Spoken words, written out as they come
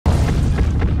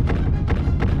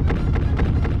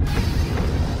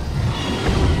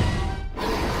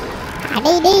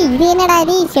அடே டேய் இது என்னடா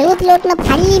இது செவுத்துல ஓட்டுன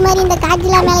பள்ளி மாதிரி இந்த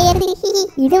காஜிலா மேல ஏறுது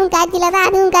இதுவும் காஜிலா தான்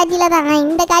அதுவும் காஜிலா தான்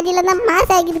இந்த காஜிலா தான்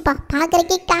மாஸ் ஆகிதுப்பா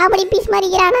பாக்குறக்கே காமெடி பீஸ் மாதிரி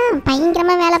இருக்கிறானா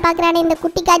பயங்கரமா வேலை பாக்குறானே இந்த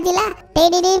குட்டி காஜிலா டேய்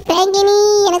டேய் ஃப்ராங்கினி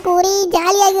எனக்கு ஒரே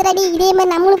ஜாலியா இருக்குறாடி இதே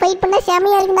மாதிரி நம்மளும் ஃபைட் பண்ணா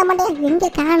செமையா இருக்குடா மாட்டேன்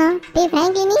எங்க காணோம் டேய்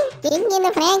ஃப்ராங்கினி எங்க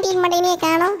இந்த ஃப்ராங்கின் மண்டையே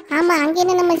காணோம் ஆமா அங்க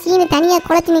என்ன நம்ம சீனு தனியா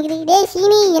குளச்சு நிக்குது டேய்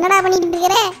சீனி என்னடா பண்ணிட்டு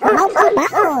இருக்கற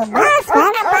பாஸ்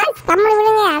வேணா பாஸ் கம்மல்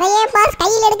விடுங்க அதையே பாஸ்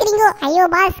கையில எடுக்கறீங்க ஐயோ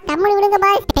பாஸ் கம்மல் விடுங்க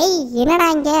பாஸ் டேய் என்னடா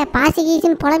இங்க பாஸ்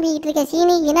கீசின் புலம்பிட்டு இருக்க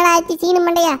சீனி என்னடா ஆச்சு சீனு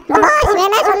மண்டையா பாஸ்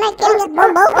வேணா சொன்னா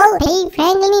கேளுங்க டேய்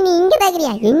ஃப்ராங்கினி நீ இங்க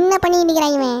தாக்கறியா என்ன பண்ணிட்டு இருக்கற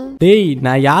இவன் டேய்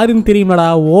நான் யாருன்னு தெரியுமாடா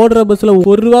ஓடுற பஸ்ல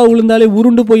 1 ரூபா விழுந்தாலே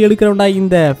உருண்டு போய் எடுக்கிறவன்டா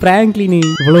இந்த பிராங்க்லின்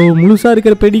இவ்வளவு முழுசா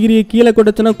இருக்கிற பெடிகிரியை கீழே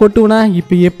கொட்டச்சுனா கொட்டுவனா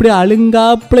இப்ப எப்படி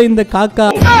அழுங்காப்புல இந்த காக்கா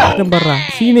பண்றா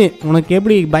சீனு உனக்கு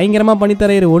எப்படி பயங்கரமா பண்ணி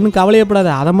தரையிரு ஒன்னும்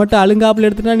கவலையப்படாத அதை மட்டும் அழுங்காப்புல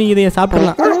எடுத்துட்டா நீ இதைய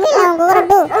சாப்பிடலாம்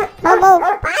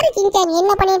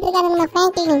என்ன பண்ணிட்டு இருக்காரு நம்ம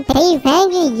ஃப்ராங்கின் டேய்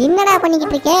ஃப்ராங்கின் என்னடா பண்ணிட்டு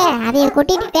இருக்க அதை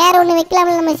கொட்டிட்டு வேற ஒண்ணு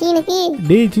வைக்கலாம்ல நம்ம சீனுக்கு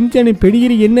டேய் சின்சானி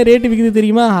பெடிகிரி என்ன ரேட் விக்குது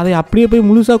தெரியுமா அதை அப்படியே போய்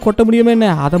முழுசா கொட்ட முடியுமா என்ன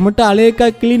அதை மட்டும் அலேக்கா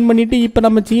க்ளீன் பண்ணிட்டு இப்ப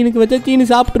நம்ம சீனுக்கு வச்சா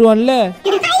சீனு சாப்பிட்டுருவான்ல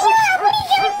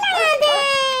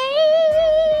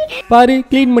பாரு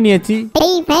க்ளீன் பண்ணியாச்சு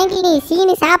டேய் ஃப்ராங்கின்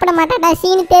சீனு சாப்பிட மாட்டாடா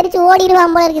சீனு தெரிச்சு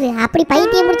ஓடிடுவான் போல இருக்குது அப்படி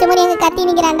பைத்தியம் பிடிச்ச மாதிரி எங்க கத்தி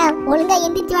நிக்கிறான்டா ஒழுங்கா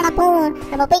எந்திரிச்சு வாடா போவோம்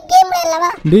நம்ம போய் கேம் விளையாடலாமா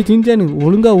டேய் சின்சானு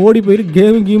ஒழுங்கா ஓடி போயிரு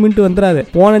கேம்ன்ட்டு வந்துறாத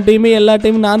போன டைமே எல்லா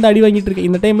டைமும் நான் தான் அடி வாங்கிட்டு இருக்கேன்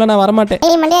இந்த டைம்ல நான் வர மாட்டேன்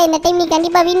டேய் மண்டையா இந்த டைம் நீ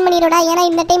கண்டிப்பா வின் பண்ணிடுடா ஏன்னா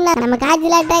இந்த டைம்ல நம்ம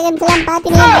காஜிலா டிராகன்ஸ் எல்லாம்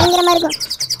பாத்தீங்கன்னா பயங்கரமா இருக்கும்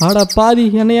ஆடா பாதி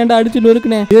என்ன ஏன்டா அடிச்சுட்டு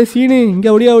இருக்குனே ஏ சீனு இங்க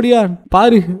ஒடியா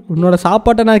பாரு உன்னோட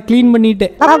சாப்பாட்டை நான் க்ளீன்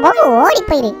பண்ணிட்டேன் ஓடி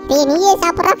போயிரு டேய் நீயே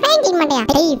சாப்பிடுற ஃப்ராங்கின் மண்டையா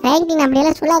டேய் ஃப்ராங்கின் அப்படி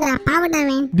எல்லாம் சொல்லாதடா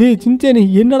பாவடாவே டேய் சின்சானி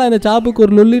என்னடா இந்த சாப்புக்கு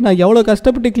ஒரு லொல்லு நான் எவ்வளவு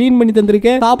கஷ்டப்பட்டு க்ளீன் பண்ணி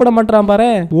தந்திருக்கேன் சாப்பிட மாட்டறான் பாரு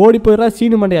ஓடி போயிரா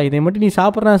சீனு மண்டையா இதை மட்டும் நீ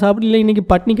சாப்பிடுறா சாப்பிடல இன்னைக்கு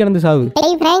பட்னி கிடந்து சாவு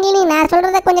டேய் ஃப்ராங்கின் நான்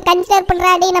சொல்றத கொஞ்சம் கன்சிடர்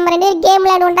பண்றா டேய் நம்ம ரெண்டு பேரும் கேம்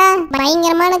விளையாடுவோம்டா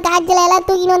பயங்கரமான காஜிலா எல்லாம்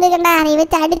தூக்கிட்டு வந்திருக்கேன்டா அதை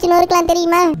வச்சு அடிச்சு நொறுக்கலாம்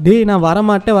தெரியுமா டேய் நான் வர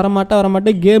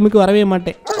மாட்டேன் கேமுக்கு வரவே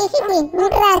மாட்டேன்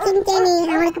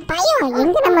அவனுக்கு பயம்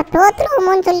எங்க நம்ம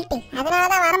தோத்துருவோமோன்னு சொல்லிட்டு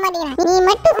அதனாலதான் வர மாட்டேங்கிறான் நீ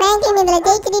மட்டும் ஃப்ராங்கின் இதுல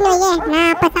ஜெயிச்சிட்டீன்னு வையே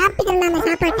நான் அப்ப சாப்பிட்டுக்கிறேன் அந்த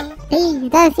சாப்பாட்டை டேய்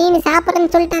இதான் சீனு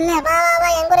சாப்பிடுறேன்னு சொல்லிட்டான்ல வா வா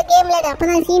என் கூட கேம் விளையாடு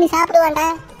அப்பதான் சீனு சாப்பிடுவான்டா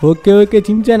ஓகே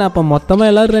சின்சான் அப்ப மொத்தமா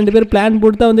எல்லாரும் 2 பேரும் பிளான்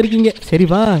போட்டு தான் வந்திருக்கீங்க சரி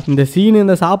வா இந்த சீனு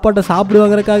இந்த சாப்பாட்டை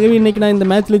சாப்பிடுவாங்கறதுக்காகவே இன்னைக்கு நான் இந்த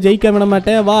மேட்ச்ல ஜெயிக்க விட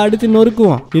மாட்டேன் வா அடிச்சு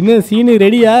நொறுக்குவோம் என்ன சீனு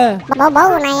ரெடியா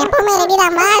நான் எப்பவுமே ரெடிடா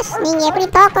மாஸ் நீங்க எப்படி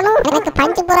தோக்கணும் எனக்கு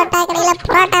பஞ்சு புரோட்டா கடையில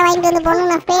புரோட்டா வாங்கிட்டு வந்து போணும்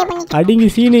நான் பே பண்ணி அடிங்க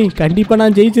சீனு கண்டிப்பா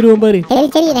நான் ஜெயிச்சிருவேன் பாரு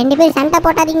சரி 2 பேரும் சண்டை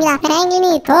போட்டாதீங்களா ஃப்ராங்கின்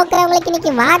தோக்குறவங்களுக்கு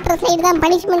இன்னைக்கு வாட்டர் ஸ்லைடு தான்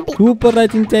பனிஷ்மென்ட் சூப்பரா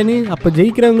சின்சானி அப்ப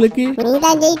ஜெயிக்கிறவங்களுக்கு நீ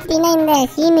தான் ஜெயிச்சிட்டீனா இந்த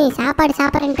சீனு சாப்பாடு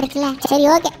சாப்பிடுறேன்னு இருக்குல்ல சரி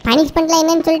ஓகே பனிஷ்மென்ட்ல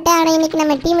என்னன்னு சொல்லிட்டு ஆனா இன்னைக்கு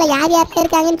நம்ம டீம்ல யார்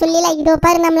இருக்காங்கன்னு சொல்லல இதோ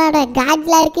பாரு நம்மளோட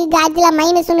காஜிலா இருக்கு காஜிலா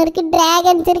 -1 இருக்கு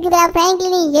டிராகன்ஸ் இருக்குடா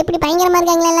ஃப்ராங்கின் எப்படி பயங்கரமா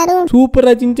இருக்காங்க எல்லாரும்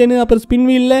சூப்பரா சின்சானு அப்புறம் ஸ்பின்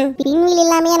வீல்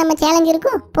இல்லாமயே நம்ம சேலஞ்ச்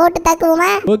இருக்கும் போட்டு தாக்குவோமா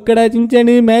ஓகேடா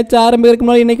சின்சானு மேட்ச் ஆரம்பிக்கிறதுக்கு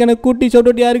முன்னாடி இன்னைக்கான கூட்டி ஷவுட்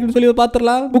அவுட் யாருக்குன்னு சொல்லி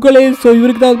பாத்துறலாம் புகழே சோ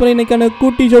இவருக்கு தான் அப்புறம் இன்னைக்கான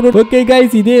கூட்டி ஷவுட் அவுட் ஓகே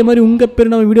गाइस இதே மாதிரி உங்க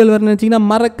பேர் நம்ம வீடியோல வரணும் நினைச்சீங்கன்னா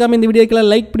மறக்காம இந்த வீடியோக்கு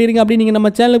லைக் பண்ணிருங்க அப்படி நீங்க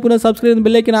நம்ம சேனலுக்கு கூட சப்ஸ்கிரைப்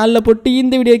பெல் ஐகான் ஆல்ல போட்டு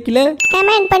இந்த வீடியோக்கு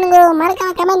கமெண்ட் பண்ணுங்க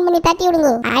மறக்காம கமெண்ட் பண்ணி தட்டி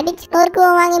விடுங்க அடிச்சு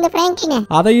நொறுக்குவோம் வாங்க இந்த ஃப்ராங்கின்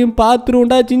அதையும்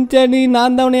பாத்துருண்டா சின்சானி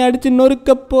நான் தான் அவனை அடிச்சு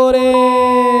நொறுக்க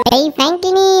போறேன் டேய்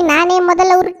ஃப்ராங்கின் நானே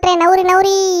முதல்ல உருட்றேன்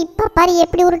நவுரி இப்ப பாரு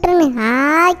எப்படி உருட்றேன்னு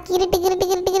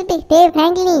கிருட்டு டேய்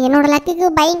ஃப்ராங்கின் என்னோட லக்குக்கு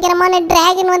பயங்கரமான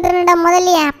டிராகன் வந்துறடா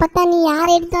முதல்ல அப்பதான் நீ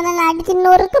யாரை எடுத்தாலும் அடிச்சு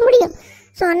நொறுக்க முடியும்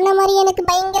சொன்ன மாதிரி எனக்கு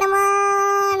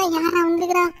பயங்கரமான யாரா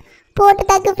வந்துக்கிறா போட்டு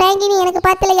தாக்கு ஃப்ராங்கின் எனக்கு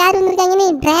பார்த்தல யார் வந்திருக்காங்கன்னு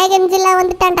டிராகன்ஸில்லா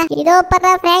வந்துட்டான்டா இதோ பாரு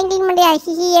ஃப்ராங்கின் மண்டையா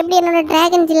ஹிஹி எப்படி என்னோட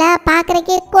டிராகன்ஸில்லா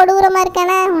பாக்குறக்கே கொடூரமா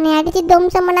இருக்கானா உன்னை அடிச்சு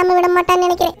தும்சம் பண்ணாம விட மாட்டான்னு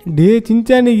நினைக்கிறேன் டேய்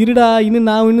சின்சானி இருடா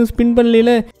இன்னும் ஸ்பின்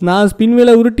பண்ணல நான் ஸ்பின்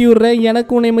வீல உருட்டி விடுறேன்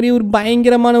எனக்கு உன்னை மாதிரி ஒரு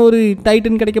பயங்கரமான ஒரு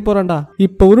டைட்டன் கிடைக்க போறான்டா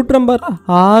இப்ப உருட்டுறேன்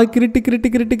பாரு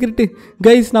கிரிட்டு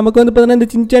கைஸ் நமக்கு வந்து பார்த்தீங்கன்னா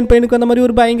இந்த சின்சான் பையனுக்கு அந்த மாதிரி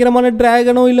ஒரு பயங்கரமான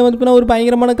டிராகனோ இல்ல வந்து ஒரு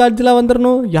பயங்கரமான காட்சிலா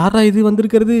வந்துடணும் யாரா இது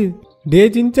வந்திருக்கிறது டே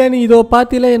சின்சானி இதோ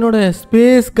பாத்தில என்னோட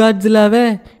ஸ்பேஸ் காட்ஜிலாவே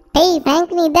டேய்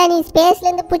ஃப்ராங்கின் இதான் நீ ஸ்பேஸ்ல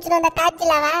இருந்து புடிச்சிட்டு வந்த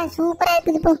காட்ஜிலாவா சூப்பரா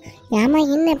இருக்குது போ ஏமா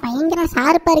என்ன பயங்கர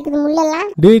ஷார்ப்பா இருக்குது முள்ளெல்லாம்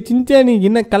டே சின்சானி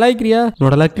என்ன கலாய்க்கிறியா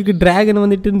என்னோட லக்குக்கு டிராகன்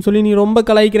வந்துட்டுன்னு சொல்லி நீ ரொம்ப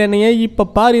கலாய்க்கிறேனே இப்ப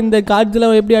பாரு இந்த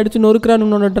காட்ஜிலாவை எப்படி அடிச்சு நொறுக்குறான்னு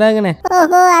உன்னோட டிராகனை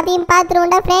ஓஹோ அதையும்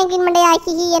பாத்துருவோம்டா ஃப்ராங்கின் மண்டையா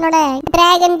ஹிஹி என்னோட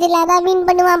டிராகன்ஸில்லா தான் வின்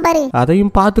பண்ணுவான் பாரு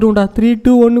அதையும் பாத்துருவோம்டா 3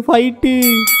 2 1 ஃபைட்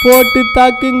போட்டு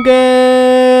தாக்குங்க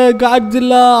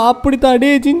காட்ஜில்லா அப்படித்தான்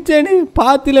டே சின்சானி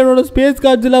பாத்தில என்னோட ஸ்பேஸ்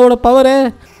காட்ஜிலாவோட பவரை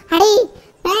அடே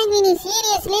ஃப்ராங்கின்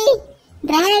சீரியஸ்லி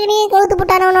டிராகனே கவுத்து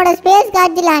போட்டானோட ஸ்பேஸ்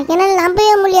காட்ஜிலா என்னால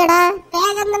நம்பவே முடியலடா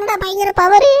டிராகன் தான்டா பயங்கர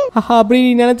பவர் அப்படி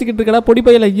நீ நினைச்சிட்டு இருக்கடா பொடி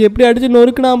பையல எப்படி அடிச்சு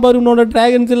நொறுக்குனா பாரு உன்னோட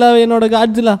டிராகன்ஸில்லா என்னோட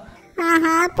காட்ஜிலா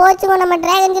ஆஹா போச்சுக்கோ, நம்ம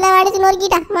டிராகன்ஜில்லா அடிச்சு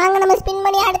நொறுக்கிட்டா. வாங்க நம்ம ஸ்பின்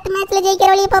பண்ணி அடுத்த மேட்ச்ல ஜெயிக்கிற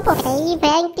வழியை பார்ப்போம். ஏய்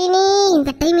ஃபிராங்கினி,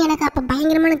 இந்த டைம் எனக்கு அப்ப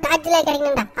பயங்கரமான காட்சிலா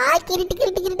கிடைக்கணும்டா. கிரிட்டு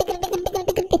கிரிட்டு கிரிட்டு கிரிட்டு கிரிட்டு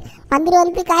கிரிட்டு கிரிட்டு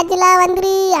வந்துரு காட்சிலா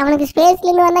வந்துரு. அவனுக்கு ஸ்பேஸ்ல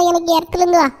இருந்து வந்தா எனக்கு இடத்துல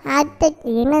இருந்து வா.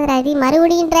 என்னதுடா இது,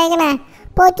 மறுபடியும் டிராகனா?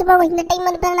 போச்சு போகும். இந்த டைம்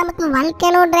வந்து நமக்கு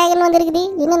வல்கானோ டிராகன் வந்திருக்குது.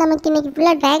 இன்னும் நமக்கு இன்னைக்கு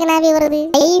ஃபுல்லா டிராகனாவே வருது.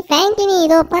 ஏய் ஃபிராங்கினி,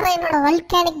 இதோ பாரு என்னோட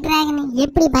வல்கானிக் டிராகன்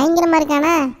எப்படி பயங்கரமா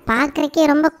இருக்கானா? பாக்குறக்கே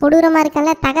ரொம்ப கொடூரமா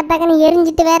இருக்கான்ல, தகன்னு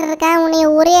எரிஞ்சிட்டு வேற இருக்கா. உன்னை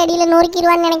ஒரே அடியில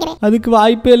நொறுக்கிடுவான்னு நினைக்கிறேன். அதுக்கு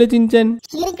வாய்ப்பே இல்லை சின்சான்.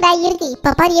 இருக்குடா இருக்கு.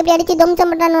 இப்ப பாரு எப்படி அடிச்சு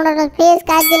தும்சம் பண்றானோட ஸ்பேஸ்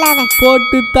காட்சிலாவை.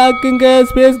 போட்டு தாக்குங்க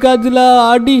ஸ்பேஸ் காட்சிலா.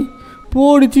 அடி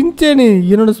போடு சின்சானு.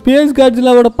 என்னோட ஸ்பேஸ்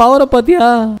காட்சிலாவோட பவரை பாத்தியா?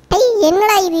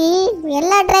 என்னடா இது,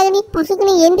 எல்லா டிராகனையும்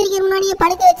புசுக்குன்னு எந்திரிக்கிற முன்னாடியே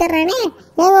படுக்க வச்சிடறானே.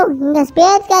 ஏங்கோ இந்த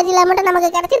ஸ்பேஸ் காட்சிலா மட்டும் நமக்கு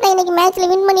கிடைச்சிருந்தா இன்னைக்கு மேட்ச்ல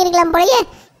வின் பண்ணிருக்கலாம் போலயே.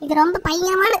 இது ரொம்ப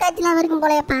பயங்கரமான காட்சிலா இருக்கும்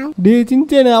போலயப்பா. டே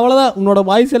சின்சானு, அவ்வளவுதான், உன்னோட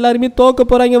வாய்ஸ் எல்லாருமே தோக்க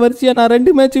போறாங்க வரிசையா. நான்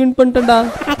 2 மேட்ச் வின் பண்ணிட்டேன்டா.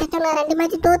 நான் 2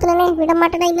 மேட்ச் தோத்துனே, விட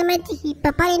மாட்டேடா இந்த மேட்ச்.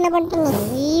 இப்ப பாரு என்ன பண்ணிட்டேன்.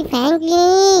 ஃபிராங்க்லி,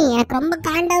 எனக்கு ரொம்ப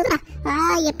காண்டாவுதுடா.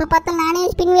 எப்ப பார்த்தா நானே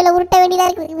ஸ்பின் வீல உருட்ட வேண்டியதா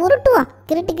இருக்கு. உருட்டுவோம்.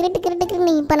 கிரிட்டு கிரிட்டு கிரிட்டு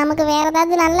கிரிட்டு. இப்ப நமக்கு வேற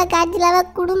ஏதாவது நல்ல காட்சிலாவா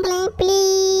குடும்பலேன்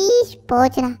ப்ளீஸ்.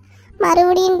 போச்சுடா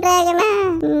மறுபடியும் டிராகனா.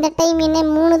 இந்த டைம் என்ன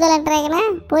 3 தலை டிராகனா?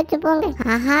 போச்சு போங்க.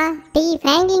 ஆஹா டீ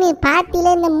ஃபிராங்கினி,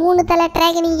 பாத்தியில இந்த 3 தலை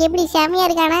டிராகன் எப்படி செமையா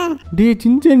இருக்கானா? டே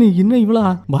சின்சானு, என்ன இவ்வளோ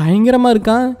பயங்கரமா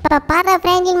இருக்கான்? பாத்தா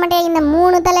ஃபிராங்கின் மட்டும் இந்த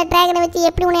 3 தலை டிராகனை வச்சு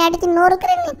எப்படி உன்னை அடிச்சு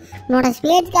நொறுக்குறேன்னு. உன்னோட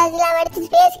ஸ்பேஸ் காட்சிலாம் அடிச்சு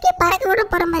ஸ்பேஸ்க்கே பறக்க விட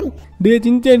போற மாதிரி. டே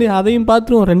சின்சானு, அதையும்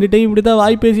பார்த்துருவோம். 2 டைம் இப்படிதான்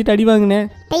வாய் பேசிட்டு அடி வாங்கினேன்.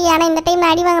 ஆனா இந்த டைம்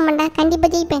நான் அடி வாங்க மாட்டேன், கண்டிப்பா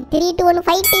ஜெயிப்பேன். 3, 2, 1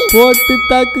 ஃபைட். போட்டு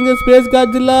தாக்குங்க ஸ்பேஸ்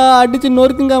காட்சிலா. அடிச்சு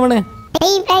நொறுக்குங்க அவனை.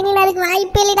 ஏய் ஃபிராங்கின், அதுக்கு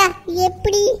வாய்ப்பே இல்லடா.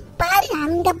 எப்படி பாரு,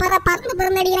 அங்க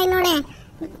பறந்து அடிக்கிறான் என்னோட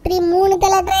 3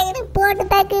 தலை டிராகன். போட்டு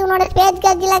தாக்கு. உன்னோட ஸ்பேஸ்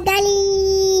காட்சிலா காலி.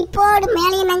 போடு,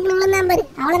 மேலேயே நங்கல் விழுந்தான் பாரு.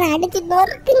 அவ்வளவுதான், அடிச்சு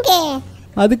நொறுக்குங்க.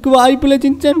 அதுக்கு வாய்ப்பு இல்லை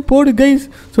சின்சான். போடு கைஸ்.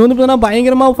 ஸோ வந்து பார்த்தீங்கன்னா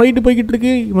பயங்கரமாக ஃபைட்டு போய்கிட்டு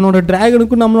இருக்கு இவனோட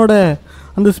டிராகனுக்கும் நம்மளோட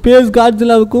அந்த ஸ்பேஸ்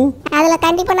காட்ஜில்லாவுக்கும். அதில்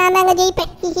கண்டிப்பாக நான் தாங்க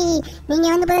ஜெயிப்பேன்.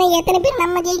 நீங்கள் வந்து பார்த்தீங்கன்னா எத்தனை பேர்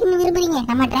நம்ம ஜெயிக்கணும்னு விரும்புறீங்க?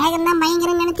 நம்ம டிராகன் தான்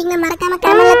பயங்கரம் நினைச்சிங்கன்னா மறக்காம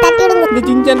கமெண்ட்ல தட்டி விடுங்க. இந்த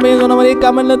சின்சான் பையன் சொன்ன மாதிரியே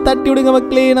கமெண்ட்ல தட்டி விடுங்க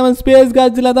மக்களே. நம்ம ஸ்பேஸ்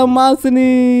காட்ஜில்லா தான் மாசுன்னு.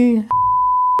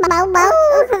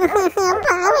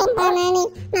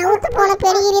 போன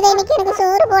பெரிய எனக்கு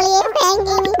சோறு போலயே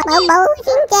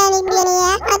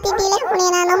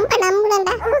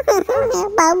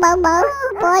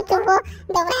போச்சு போ.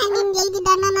 இந்த ஃபிராங்கின்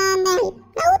ஜெயிச்சுட்டானா நான்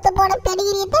போன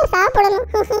பெடிகிரியத்தை சாப்பிடணும்.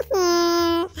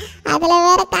 அதுல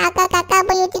வேற காக்கா காக்கா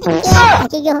போய் வச்சுட்டு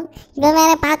இவன்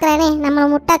வேற பாக்குறானே நம்ம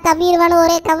முட்டை கவ்விடுவானு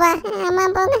ஒரே கவ்வா. ஆமா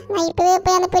போங்க, நான் இப்பவே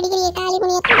போய் அந்த பெடிகிரியை காலி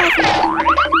பண்ணி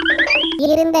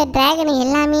இருந்த டிராகன்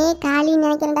எல்லாமே காலின்னு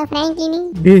நினைக்கிறேன்டா ஃபிராங்கினி.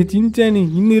 டேய் சின்சானி,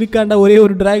 இன்னும் இருக்காண்டா ஒரே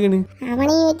ஒரு டிராகன்.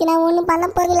 அவனையும் வச்சு நான் ஒன்றும் பண்ண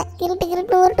போதில்லை. கிருட்டு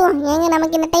கிருட்டு உருட்டுவோம். ஏங்க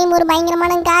நமக்கு இந்த டைம் ஒரு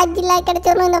பயங்கரமான காட்சிலா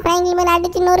கிடைச்சிடணும். இந்த ஃபிராங்கினி மேலே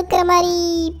அடிச்சு நொறுக்கிற மாதிரி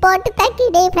போட்டு தாக்கி.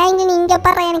 டே ஃபிராங்கினி, இங்கே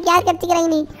பாரு எனக்கு யார் கிடைச்சிக்கிறாங்க.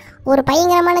 நீ ஒரு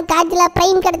பயங்கரமான காட்சிலா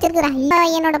பிரைம் கிடைச்சிருக்குறா.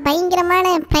 என்னோட பயங்கரமான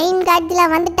பிரைம் காட்சிலா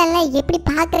வந்துட்டேன்ல, எப்படி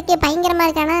பார்க்கறக்கே பயங்கரமா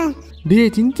இருக்கானா? டே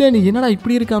சின்சானி, என்னடா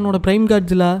இப்படி இருக்கா அவனோட பிரைம்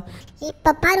காட்ஜிலா?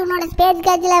 இப்ப பாரு, உன்னோட ஸ்பேஸ்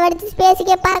காட்ஜிலா வடிச்சு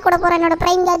ஸ்பேஸுக்கே பார்க்க கூட போற என்னோட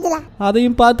பிரைம் காட்ஜிலா.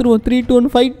 அதையும் பார்த்துருவோம். 3, 2, 1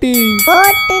 ஃபைட்.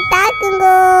 போட்டு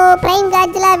தாக்குங்கோ பிரைம்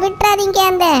காட்ஜிலா. விட்டுறாதீங்க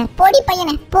அந்த பொடி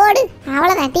பையனை. போடு,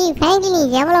 அவ்வளவுதான். டீ ஃபிராங்கினி,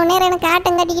 எவ்வளவு நேரம் எனக்கு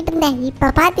ஆட்டம் கட்டிக்கிட்டு இருந்தேன்.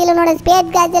 இப்ப பாத்தியில உன்னோட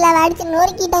ஸ்பேஸ் காட்ஜிலா அடிச்சு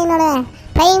நொறுக்கிட்டேன் என்னோட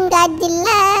பிரைம்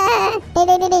காட்ஜிலா.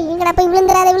 இங்கடா போய்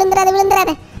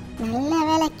விழுந்துராத. நல்ல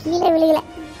வேலை கீழே விழுகல.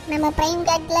 நம்ம பிரைம்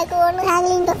காட்ஜிலாக்கு ஒன்றும்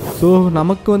ஆகலிங்க. ஸோ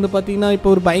நமக்கு வந்து பார்த்தீங்கன்னா இப்போ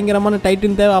ஒரு பயங்கரமான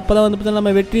டைட்டன் தேவை. அப்போ தான் வந்து பார்த்தீங்கன்னா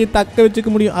நம்ம வெற்றியை தக்க வச்சுக்க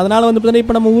முடியும். அதனால் வந்து பார்த்தீங்கன்னா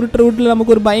இப்போ நம்ம உருட்டுற வீட்டில்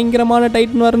நமக்கு ஒரு பயங்கரமான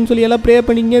டைட்டன் வரணும்னு சொல்லி எல்லாம் ப்ரே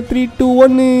பண்ணிங்க. 3, 2,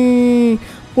 1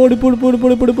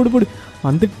 போடு.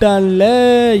 வந்துட்டான்ல.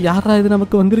 யாரா இது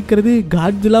நமக்கு வந்திருக்கிறது?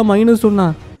 காட்ஜிலா -1.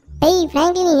 ஏய்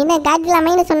ஃபிராங்கினி, என்ன காட்ஜிலா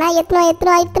 -1? எத்தனை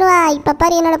இப்ப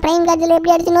பாரு என்னோட பிரைம் காட்ஜிலா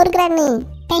எப்படி அடிச்சு நொறுக்குறான்னு.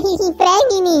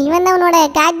 ஃபிராங்கினி, இவன் தான் உன்னோட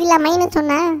காட்ஜிலா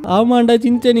 -1. ஆமாண்டா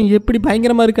சின்சானி, எப்படி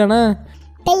பயங்கரமா இருக்கானா?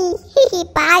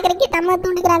 பாக்குறதுக்கு தம்ம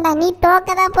தூண்டுக்கிறான்டா. நீ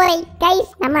தோக்கதான் போற.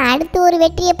 கைஸ், நம்ம அடுத்து ஒரு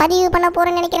வெற்றியை பதிவு பண்ண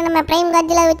போறோம்னு நினைக்கிறேன். நம்ம பிரைம்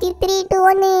காட்ஜிலா வச்சு 3, 2,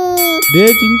 1. டே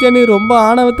சின்சானி, ரொம்ப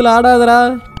ஆணவத்துல ஆடாதடா.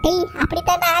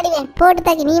 அப்படித்தான் ஆடுவேன். போட்டு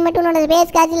தாக்கி. நீ மட்டும் உன்னோட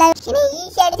ஸ்பேஸ் காட்ஜிலா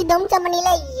ஈஸியா அடிச்சு தம்சம் பண்ணில.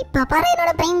 இப்ப பாரு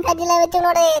என்னோட பிரைம் காட்ஜிலா வச்சு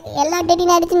உன்னோட எல்லா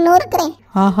டெடியும் அடிச்சு நொறுக்குறேன்.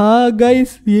 ஆஹா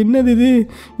கைஸ், என்னது இது?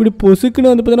 இப்படி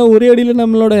பொசுக்குன்னு வந்து பார்த்தீங்கன்னா ஒரே அடியில்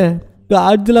நம்மளோட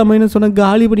காட்ஜிலா -1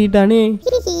 காலி பண்ணிட்டானே.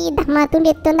 தம்மா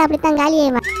தூண்டி எடுத்து வந்து அப்படித்தான் காலி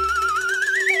ஆயிடுவான்.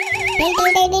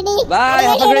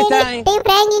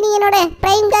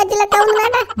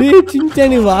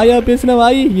 சின்சானி, வாயா பேசின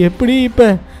வாய். எப்படி இப்ப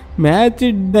மேட்ச்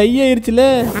டை ஆயிருச்சுல?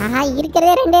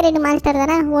 இருக்கிறதே 2 மான்ஸ்டர்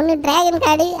தானே. ஒன்னு டிராகன்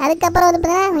கார்டு, அதுக்கப்புறம் வந்து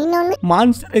இன்னொன்னு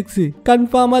மான்ஸ்டர் எக்ஸ்.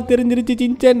 கன்ஃபார்மா தெரிஞ்சிருச்சு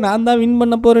சின்சான், நான் தான் வின்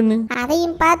பண்ண போறேன்னு.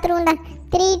 அதையும் பாத்துருவோம்டா.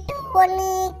 3, 2, 1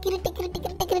 கிரிட்டு.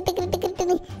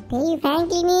 டேய்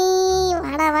ஃப்ராங்க்லினி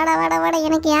வாடா வாடா வாடா வாடா,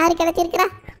 எனக்கு யார் கிடைச்சிருக்கா?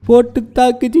 போட்டு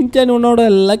தாக்கு சின்சான், உன்னோட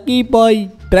லக்கி பாய்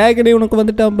டிராகனே உனக்கு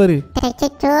வந்துட்டான் பாரு.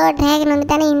 சச்சோ டிராகன்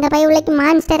வந்துட்டானே. இந்த பை உள்ளக்கு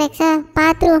மான்ஸ்டர் எக்ஸா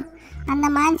பாத்துருவோம். அந்த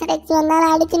மான்ஸ்டர் எக்ஸ்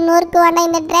வந்தாலும் அடிச்சு நொறுக்கு வேண்டாம்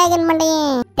இந்த டிராகன் மண்டையே.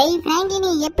 டேய்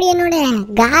ஃப்ராங்க்லினி எப்படி என்னோட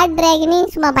காட் டிராகனி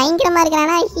சும்மா பயங்கரமா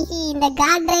இருக்கிறானா? இந்த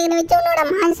காட் டிராகனை வச்சு உன்னோட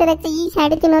மான்ஸ்டர் எக்ஸ் ஈஸி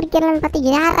அடிச்சு நொறுக்கிறான்னு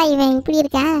பார்த்து யாரா இவன் இப்படி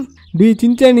இருக்கான்? டே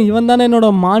சின்சான், இவன் தானே என்னோட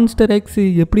மான்ஸ்டர் எக்ஸ்,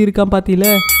 எப்படி இருக்கான் பாத்தீல?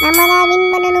 நம்ம தான் வின்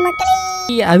பண்ணணும் மக்களே.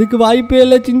 அதுக்கு வாய்ப்பே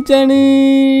இல்லை சின்சானு.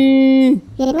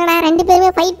 என்னடா ரெண்டு பேருமே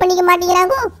ஃபைட் பண்ணிக்க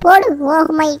மாட்டேங்கிறாங்க? போடு. ஓ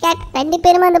மை காட், ரெண்டு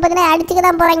பேருமே வந்து பார்த்தீங்கன்னா அடிச்சுக்க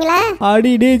தான் போறாங்களா?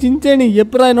 அடி டே சின்சானு,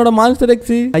 எப்படா என்னோட மான்ஸ்டர்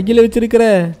எக்ஸ் கையில் வச்சிருக்கிற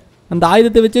அந்த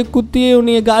ஆயுதத்தை வச்சு குத்தியே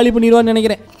உன்னைய காலி பண்ணிடுவான்னு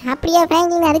நினைக்கிறேன். அப்படியே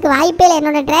ஃப்ராங்க்லின் அதுக்கு வாய்ப்பே இல்லை.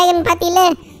 என்னோட டிராகன் பார்த்தீங்களே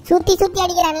சுத்தி சுத்தி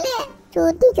அடிக்கிறான்ல,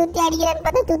 சுத்தி சுத்தி அடிக்கிறான்னு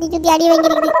பார்த்தா சுத்தி சுத்தி அடி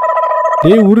வாங்கிருக்கு.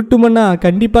 டேய் உருட்டு மண்ணா,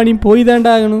 கண்டிப்பா நீ போய்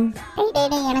தாண்டா ஆகணும்.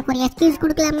 எனக்கு ஒரு எக்ஸ்கியூஸ்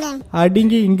கொடுக்கலாம்ல?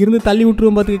 அடிங்கி இங்கிருந்து தள்ளி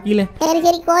விட்டுருவோம் பார்த்துக்க கீழே. சரி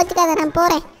சரி கோச்சுக்காத, நான்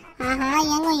போறேன். ஆஹா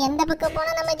ஏங்க எந்த பக்கம்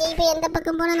போனா நம்ம ஜெயிப்போம், எந்த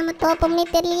பக்கம் போனா நம்ம தோப்போம்னே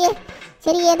தெரியலையே.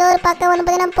 சரி ஏதோ ஒரு பக்கம்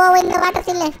வந்து நான் போவேன் இந்த வாட்டர்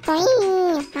சைட்ல.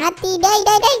 ஆத்தி டேய்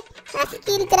டேய் டேய்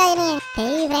அசிக்கி இருக்கிறாய்.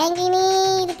 டேய் ஃப்ராங்க்லினி,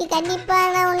 இதுக்கு கண்டிப்பா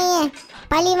நான் உன்னைய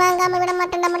பழி வாங்காம விட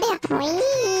மாட்டேன்டா மாட்டேன்.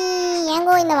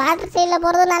 ஏங்கோ இந்த வாட்டர் சைட்ல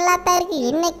போறது நல்லா தான் இருக்கு.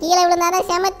 என்ன கீழே விழுந்தாதான்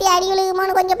செமத்தி அடி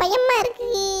விழுகுமோன்னு கொஞ்சம் பயமா இருக்கு.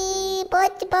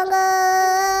 போச்சு போங்க.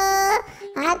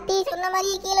 ஆத்தி சொன்ன மாதிரி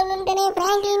கீழே விழுந்துட்டேனே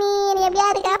ஃப்ராங்க்லினி, என்னை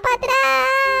எப்படியாவது காப்பாத்துறா.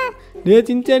 டே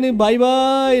சின்சானு பாய்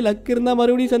பாய், லக் இருந்தா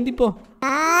மறுபடியும் சந்திப்போம்.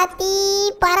 ஆத்தி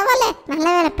பரவாயில்ல, நல்ல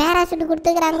வேலை பேராசூட்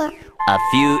கொடுத்துக்கிறாங்க. A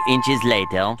few inches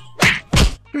later.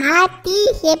 ஆத்தி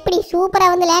எப்படி சூப்பரா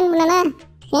வந்து லேண்ட் பண்ணனா?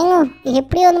 ஏங்க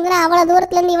எப்படி வந்துங்கன்னா அவ்வளோ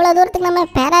தூரத்துலேருந்து இவ்வளோ தூரத்துக்கு நம்ம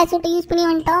பேராசூட் யூஸ் பண்ணி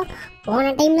வந்துட்டோம். போன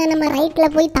டைம் தான் நம்ம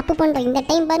ரைட்டில் போய் தப்பு பண்ணுறோம். இந்த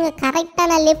டைம் பாருங்க கரெக்டாக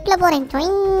நான் லெஃப்ட்டில் போகிறேன்.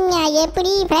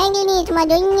 எப்படி ஃப்ராங்க்லினி சும்மா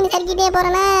ஜொயின்னு சறுக்கிட்டே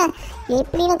போகிறேன்னா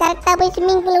எப்படி நான் கரெக்டாக போய்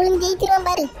ஸ்விம்மிங் பூல் விழுந்து ஜெயிச்சிருவேன்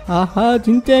பாரு. ஆஹா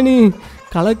சின்சானு,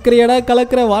 கலக்கிறியடா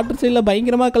கலக்கிற, வாட்டர் சைடில்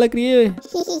பயங்கரமாக கலக்கிறியே.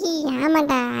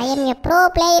 ஆமாண்டா, I am a bro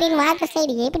player in water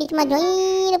side. எப்படி சும்மா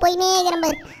ஜொயின்னு போயினே இருக்கிறேன்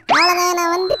பாரு. அவ்வளோதான்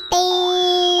நான்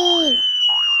வந்துட்டேன்.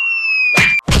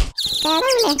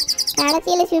 கடவுளே,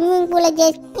 கடைசியில் ஸ்விம்மிங் பூல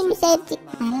ஜஸ்ட் மிஸ் ஆயிடுச்சு.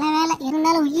 நல்ல வேலை,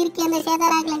 இருந்தாலும் உயிருக்கு அந்த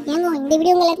சேதாராகல. ஏங்க இந்த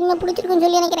வீடியோ உங்களுக்கு பிடிச்சிருக்குன்னு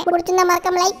சொல்லி நினைக்கிறேன். பிடிச்சிருந்தா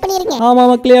மறக்காம லைக் பண்ணிருங்க. ஆமா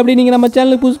மக்களே, அப்படி நீங்க நம்ம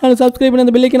சேனலுக்கு புதுசாக சப்ஸ்கிரைப் பண்ணி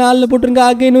அந்த பெல்லைக்கு ஆல்ல போட்டுருங்க.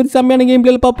 ஆக இன்னொரு செம்மையான கேம்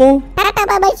பிளேல பார்ப்போம்.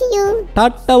 டாடா பாய் see you.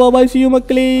 Tata bye see you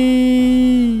மக்களே.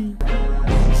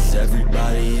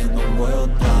 Everybody in the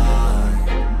world blind.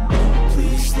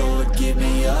 Please Lord give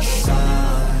me a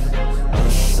sign, a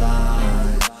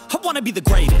sign. I wanna be the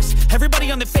greatest. Everybody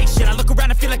on the fake shit. I look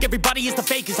around and feel like everybody is the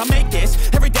fakest. I make this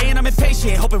every day and I'm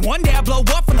impatient, hoping one day I blow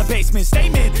up from the basement.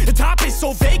 Statement, the top is so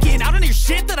vacant. I don't hear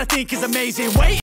shit that I think is amazing. Wait.